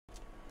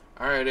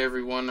Alright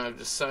everyone, I've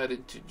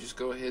decided to just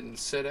go ahead and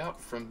set out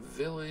from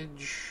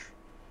village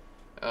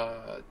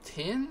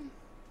 10?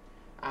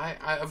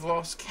 I've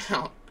lost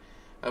count.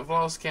 I've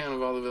lost count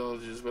of all the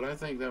villages, but I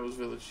think that was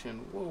village 10.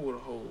 Whoa, what a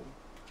hole.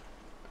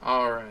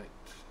 Alright,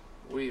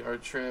 we are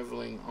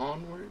traveling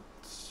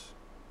onwards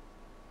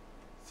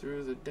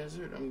through the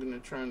desert. I'm going to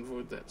try and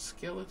avoid that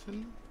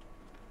skeleton.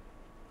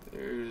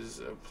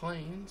 There's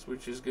plains,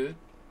 which is good.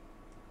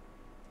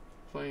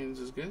 Plains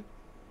is good.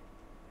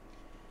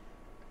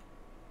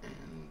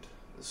 And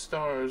the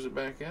stars are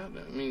back out.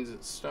 That means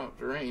it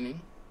stopped raining,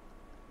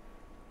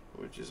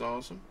 which is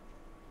awesome.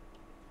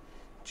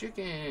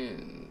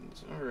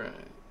 Chickens. Alright.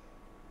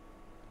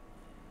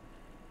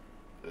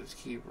 Let's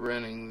keep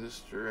running this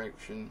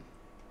direction.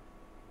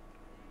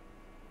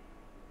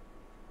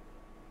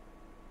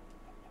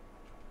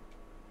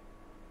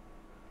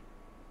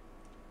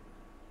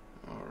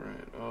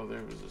 Alright. Oh,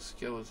 there was a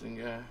skeleton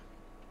guy.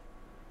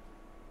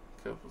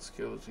 A couple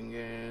skeleton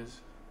guys.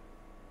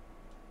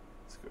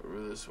 Let's go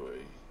over this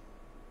way.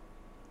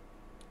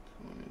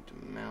 Going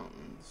into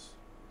mountains.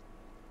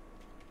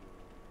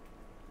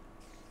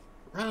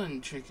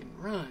 Run, chicken,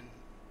 run.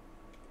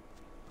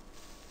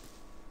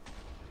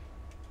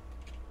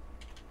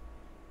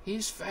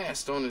 He's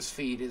fast on his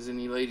feet, isn't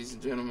he, ladies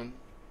and gentlemen?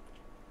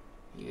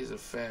 He is a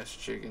fast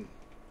chicken.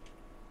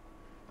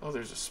 Oh,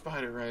 there's a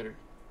spider rider.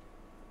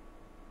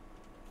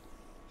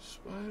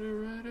 Spider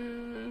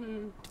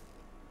rider.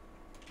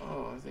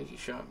 Oh, I think he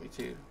shot me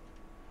too.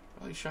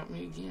 Oh, he shot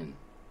me again.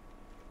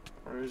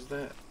 Or is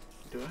that...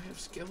 Do I have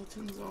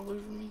skeletons all over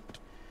me?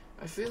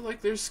 I feel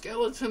like there's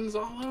skeletons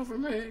all over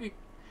me.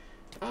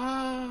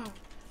 Ah!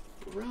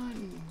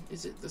 Run!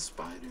 Is it the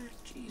spider?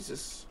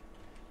 Jesus.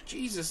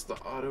 Jesus, the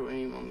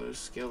auto-aim on those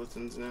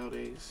skeletons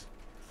nowadays.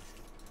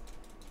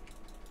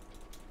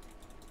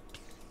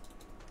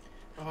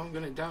 Oh, I'm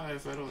gonna die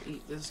if I don't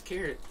eat this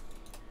carrot.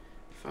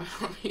 If I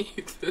don't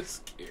eat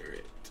this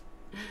carrot.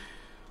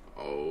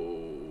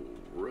 Oh,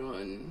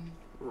 run.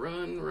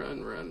 Run,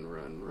 run, run,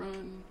 run,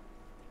 run.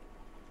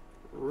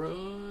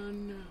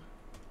 Run.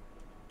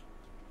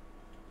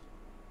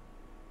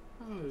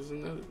 Oh, there's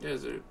another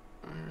desert.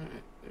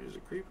 Alright, there's a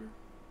creeper.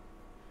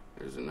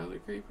 There's another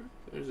creeper.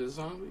 There's a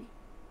zombie.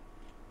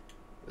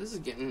 This is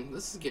getting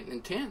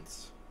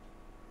intense.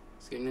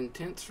 It's getting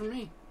intense for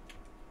me.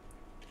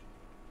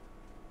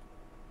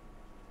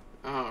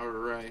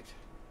 Alright.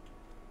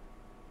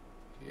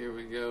 Here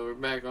we go. We're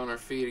back on our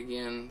feet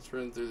again. Let's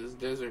run through this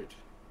desert.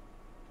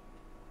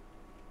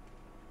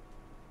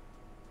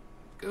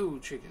 Go,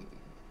 chicken.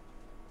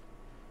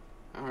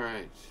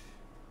 Alright.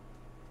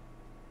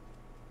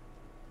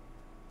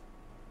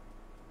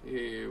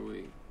 Here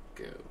we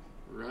go.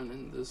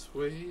 Running this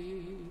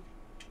way.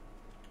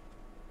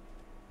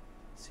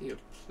 See a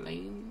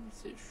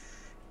plains-ish.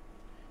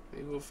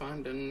 Maybe we'll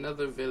find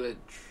another village.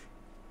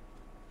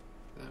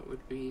 That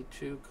would be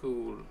too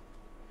cool.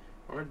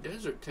 Or a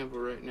desert temple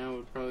right now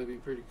would probably be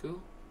pretty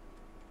cool.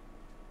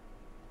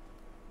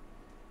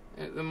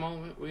 At the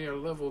moment we are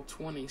level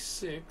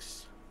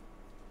 26.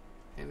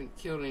 Haven't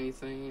killed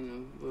anything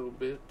in a little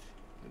bit.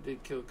 I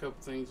did kill a couple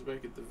things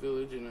back at the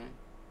village, and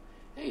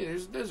hey,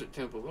 there's a desert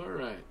temple.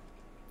 Alright.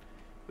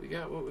 We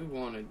got what we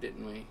wanted,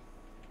 didn't we?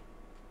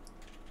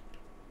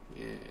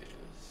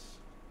 Yes.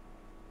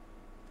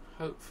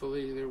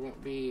 Hopefully there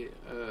won't be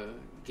a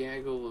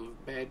gaggle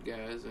of bad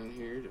guys in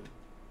here to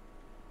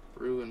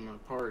ruin my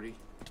party.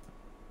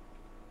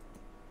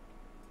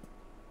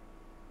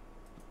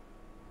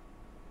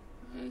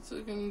 It's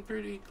looking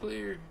pretty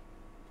clear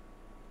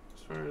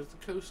as far as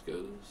the coast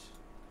goes.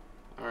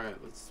 Alright,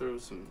 let's throw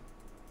some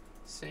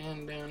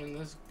sand down in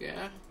this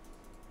guy.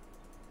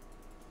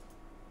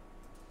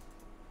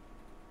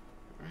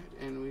 Alright,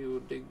 and we will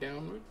dig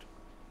downward.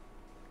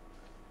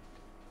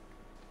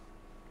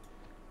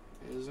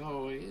 As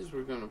always,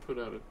 we're going to put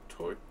out a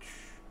torch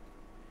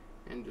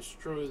and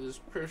destroy this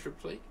pressure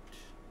plate.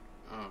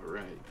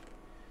 Alright.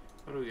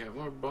 What do we got?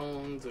 More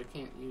bones. I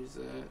can't use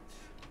that.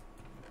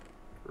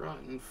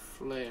 Rotten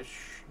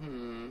flesh.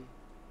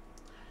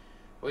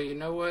 Well, you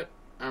know what?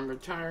 I'm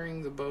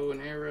retiring the bow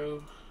and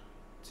arrow.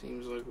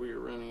 Seems like we are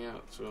running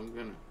out, so I'm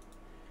gonna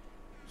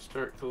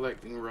start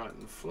collecting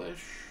rotten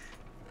flesh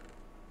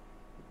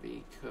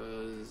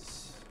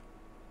because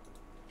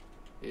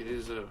it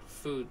is a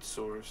food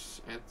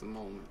source at the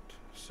moment.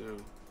 So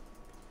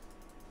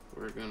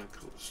we're gonna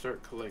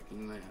start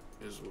collecting that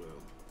as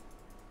well.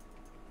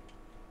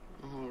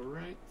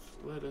 Alright,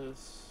 let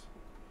us...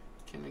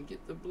 Can I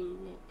get the blue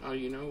one? Oh,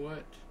 you know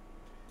what?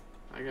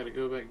 I gotta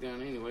go back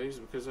down anyways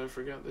because I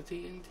forgot the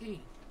TNT.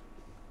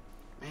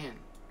 Man,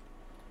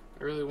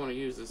 I really want to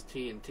use this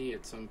TNT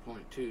at some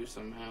point too,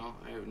 somehow.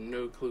 I have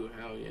no clue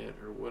how yet,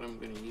 or what I'm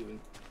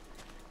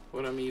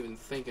even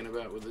thinking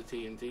about with the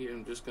TNT.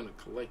 I'm just gonna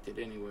collect it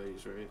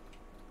anyways, right?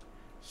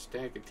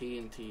 Stack of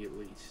TNT at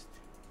least.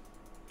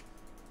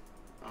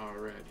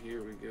 Alright,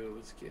 here we go.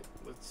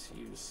 Let's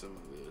use some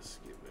of this.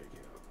 Get back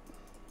out.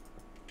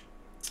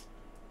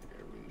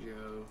 There we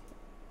go.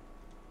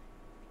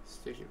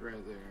 Stick it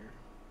right there.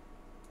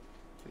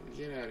 Can we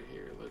get out of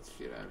here? Let's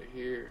get out of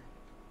here.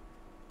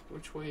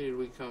 Which way did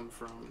we come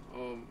from?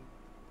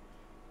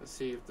 Let's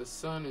see, if the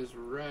sun is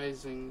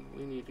rising,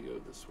 we need to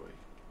go this way.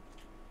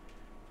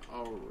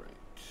 Alright.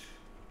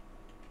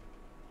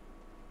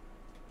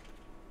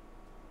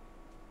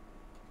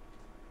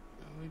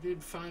 We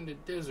did find a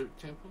desert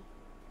temple.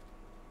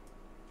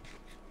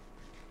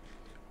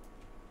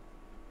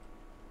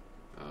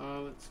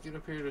 Let's get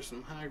up here to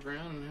some high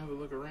ground and have a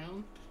look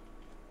around.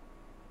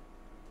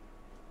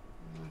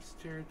 Nice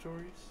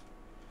territories.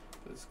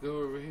 Let's go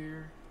over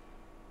here.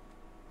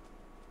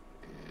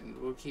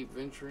 And we'll keep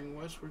venturing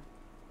westward.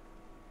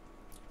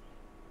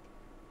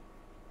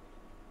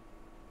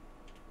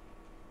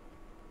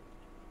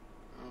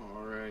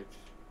 Alright.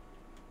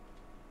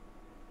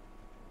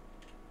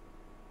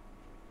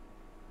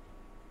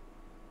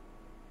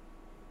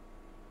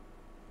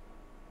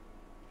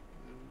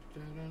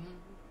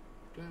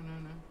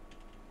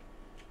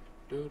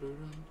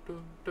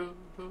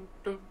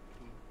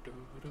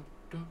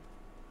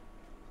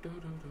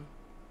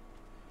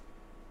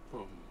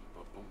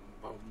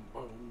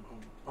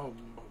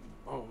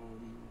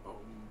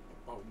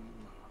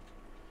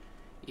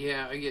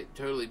 Yeah, I get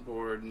totally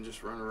bored and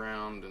just run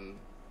around and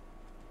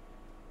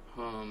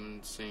hum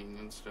and sing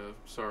and stuff.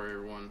 Sorry,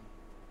 everyone.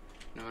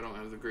 No, I don't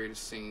have the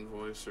greatest singing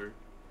voice, or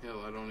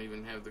hell, I don't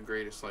even have the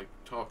greatest, like,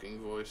 talking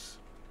voice.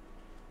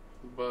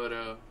 But,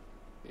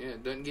 yeah,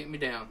 it doesn't get me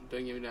down.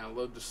 Doesn't get me down.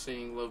 Love to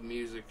sing, love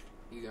music.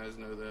 You guys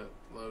know that.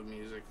 Love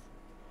music.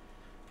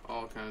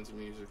 All kinds of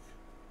music.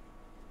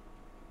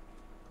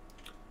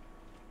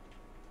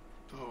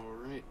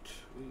 Alright,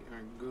 we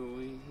are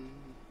going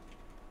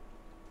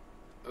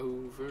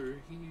over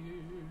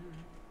here.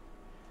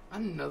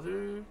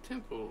 Another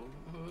temple.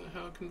 Oh,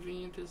 how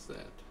convenient is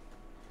that?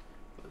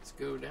 Let's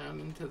go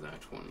down into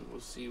that one. We'll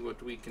see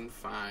what we can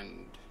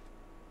find.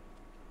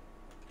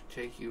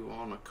 Take you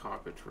on a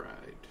carpet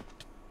ride.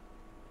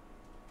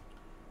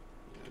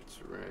 That's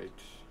right.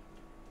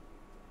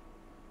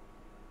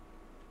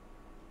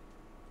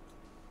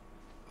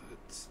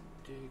 Let's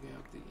dig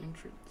out the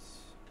entrance.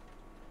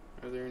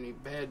 Are there any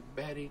bad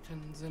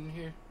Baddingtons in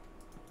here?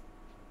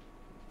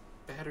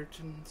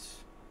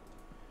 Battertons?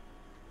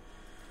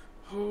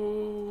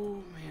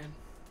 Oh, man.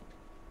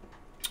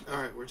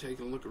 Alright, we're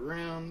taking a look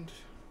around.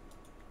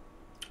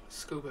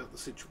 Scope out the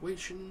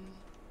situation.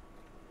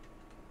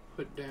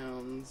 Put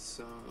down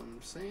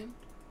some sand.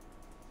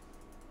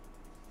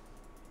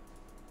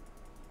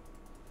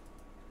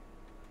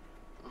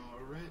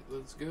 Alright,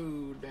 let's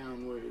go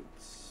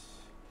downwards.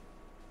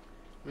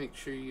 Make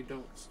sure you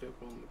don't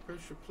step on the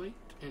pressure plate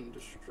and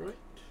destroy it.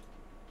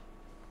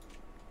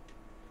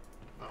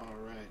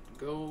 Alright,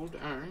 gold,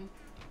 iron.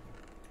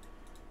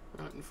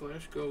 Rotten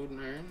flesh, gold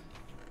and iron.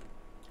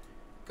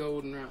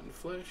 Gold and rotten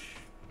flesh.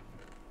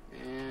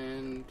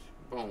 And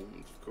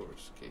bones, of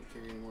course. Can't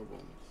carry any more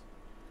bones.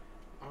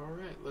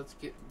 Alright, let's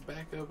get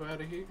back up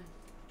out of here.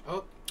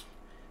 Oh,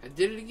 I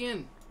did it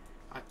again.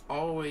 I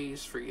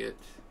always forget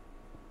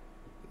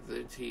the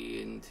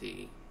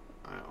TNT.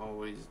 I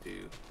always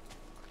do.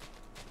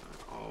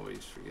 I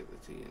always forget the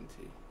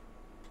TNT.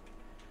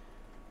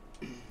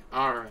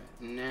 Alright,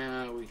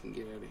 now we can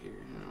get out of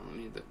here. I don't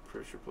need that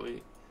pressure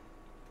plate.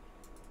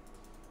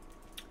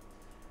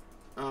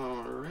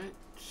 Alright,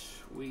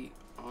 we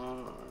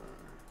are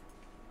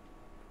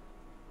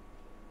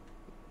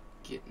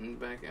getting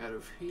back out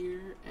of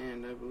here,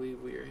 and I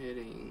believe we are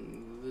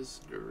heading this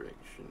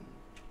direction.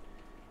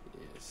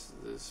 Yes,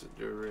 this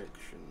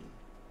direction.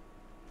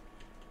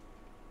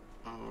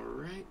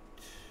 Alright.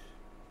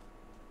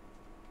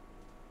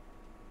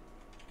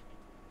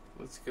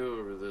 Let's go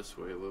over this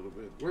way a little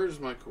bit. Where's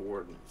my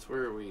coordinates?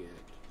 Where are we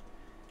at?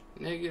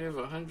 Negative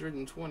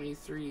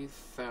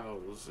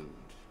 123,000.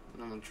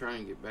 And I'm going to try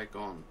and get back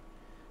on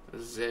a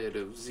Z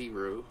of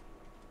 0.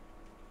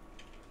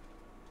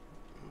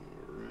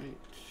 Alright.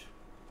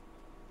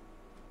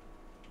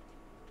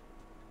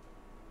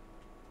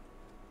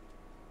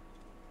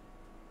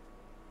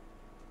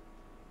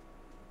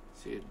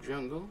 See a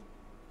jungle.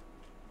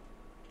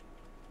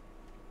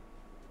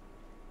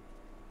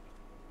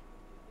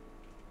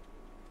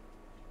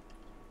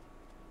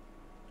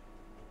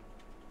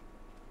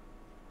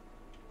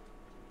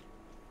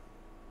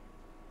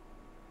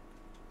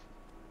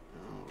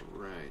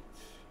 Alright.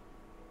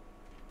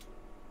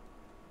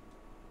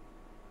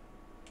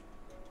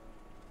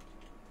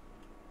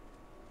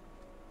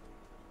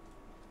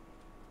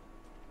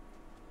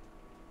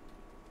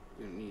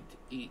 We're gonna need to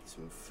eat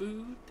some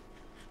food.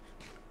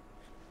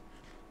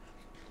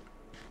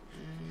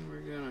 And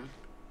we're gonna,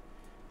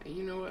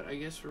 you know what, I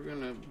guess we're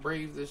gonna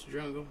brave this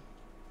jungle,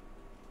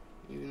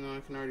 even though I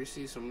can already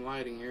see some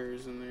lighting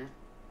areas in there.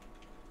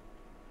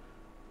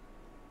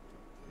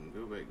 And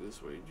go back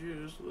this way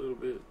just a little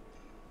bit.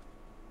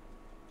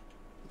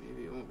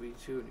 Maybe it won't be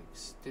too an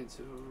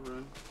extensive of a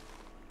run.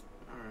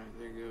 Alright,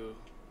 there you go.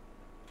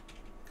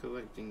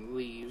 Collecting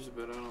leaves,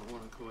 but I don't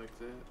want to collect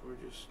that. We're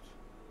just,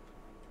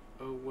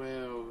 oh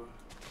wow.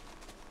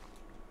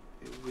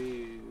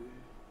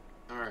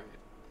 Alright.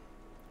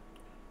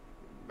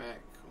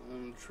 Back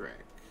on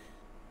track.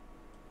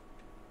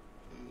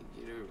 Let me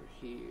get over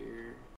here.